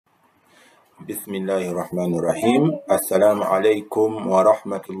Bismillahirrahmanirrahim. Assalamu alaikum wa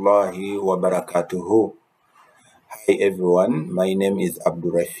rahmatullahi wa barakatuhu. Hi everyone, my name is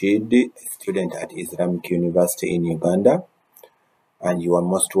Abdul Rashid, a student at Islamic University in Uganda, and you are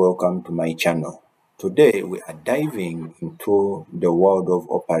most welcome to my channel. Today we are diving into the world of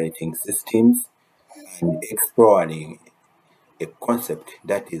operating systems and exploring a concept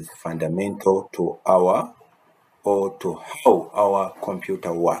that is fundamental to how our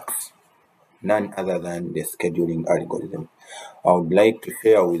computer works. None other than the scheduling algorithm. I would like to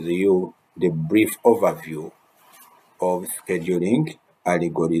share with you the brief overview of scheduling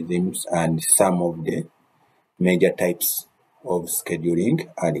algorithms and some of the major types of scheduling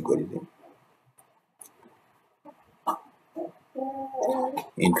algorithm.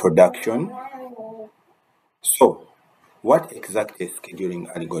 Introduction. So, what exactly is scheduling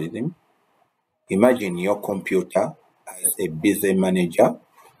algorithm? Imagine your computer as a busy manager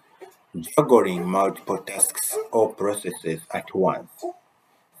juggling multiple tasks or processes at once.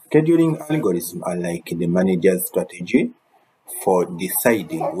 Scheduling algorithms are like the manager's strategy for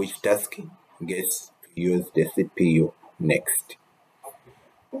deciding which task gets to use the CPU next.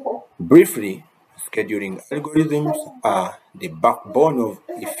 Briefly, scheduling algorithms are the backbone of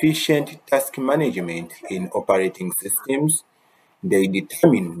efficient task management in operating systems. They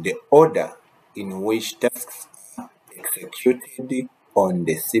determine the order in which tasks are executed on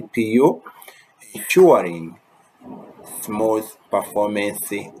the CPU, ensuring smooth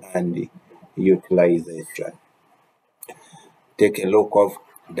performance and utilization. Take a look of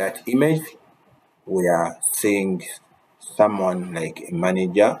that image. We are seeing someone like a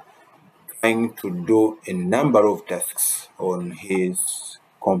manager trying to do a number of tasks on his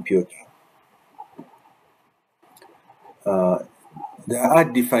computer. There are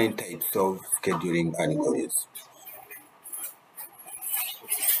different types of scheduling algorithms.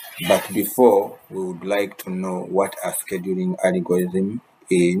 But before, we would like to know what a scheduling algorithm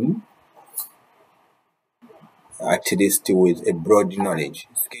is, at least with a broad knowledge.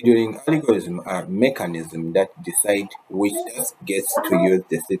 Scheduling algorithms are mechanisms that decide which task gets to use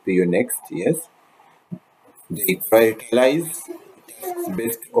the CPU next, yes. They prioritize tasks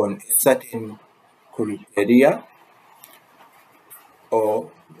based on a certain criteria or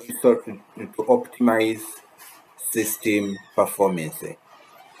to optimize system performance.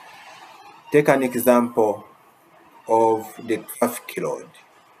 Take an example of the traffic load,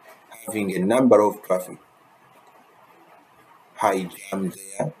 having a number of traffic, high jam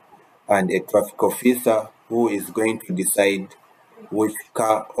there, and a traffic officer who is going to decide which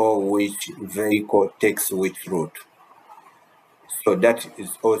car or which vehicle takes which route. So that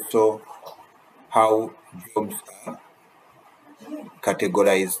is also how jobs are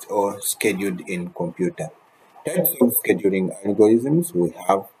categorized or scheduled in computer. Types of scheduling algorithms, we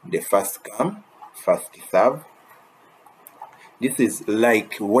have the first come, first serve. This is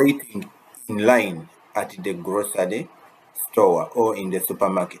like waiting in line at the grocery store or in the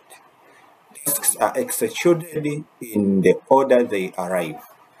supermarket. Tasks are executed in the order they arrive.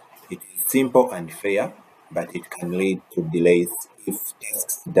 It is simple and fair, but it can lead to delays if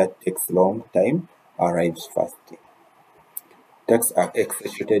tasks that takes long time arrives fast. Tasks are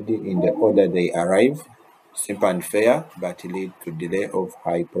executed in the order they arrive. Simple and fair, but lead to delay of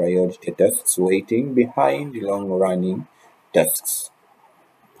high priority tasks waiting behind long-running tasks.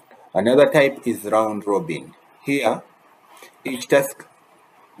 Another type is round robin. Here, each task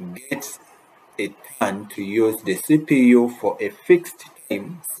gets a turn to use the CPU for a fixed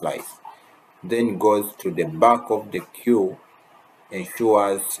time slice, then goes to the back of the queue,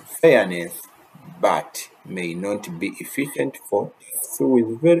 ensures fairness, but may not be efficient for tasks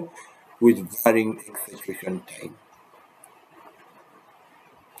with varying execution time.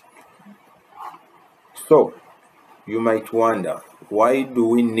 So, you might wonder, why do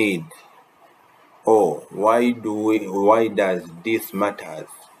we need, or why does this matter,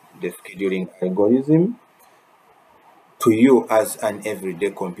 the scheduling algorithm, to you as an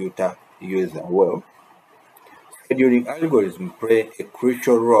everyday computer user? Well, scheduling algorithms play a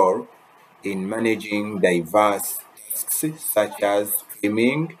crucial role in managing diverse tasks such as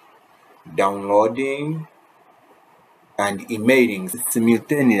streaming, downloading, and emailing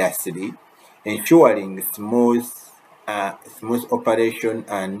simultaneously, ensuring smooth operation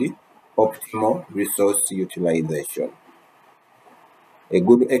and optimal resource utilization. A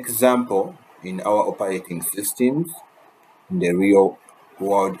good example in our operating systems, in the real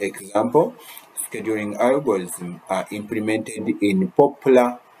world example, scheduling algorithms are implemented in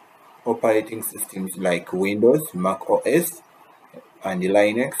popular operating systems like Windows, Mac OS, and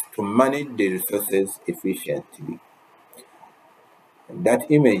Linux to manage the resources efficiently. That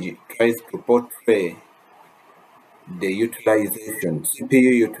image tries to portray the utilization,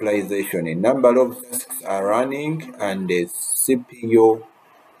 CPU utilization, a number of tasks are running and the CPU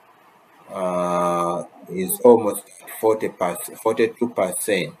is almost at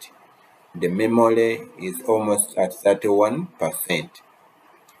 42%. The memory is almost at 31%.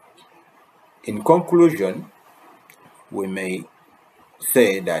 In conclusion, we may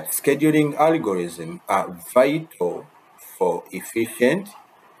say that scheduling algorithms are vital for efficient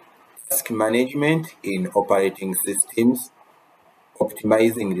task management in operating systems,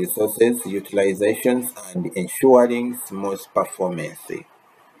 optimizing resources utilizations, and ensuring smooth performance. Thank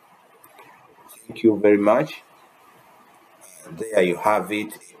you very much. There you have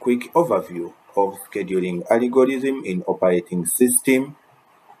it, a quick overview of scheduling algorithm in operating system.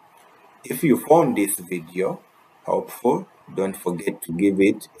 If you found this video helpful, don't forget to give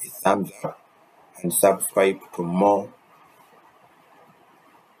it a thumbs up and subscribe to more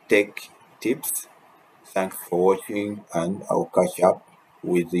tech tips. Thanks for watching, and I'll catch up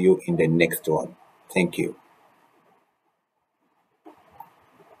with you in the next one. Thank you.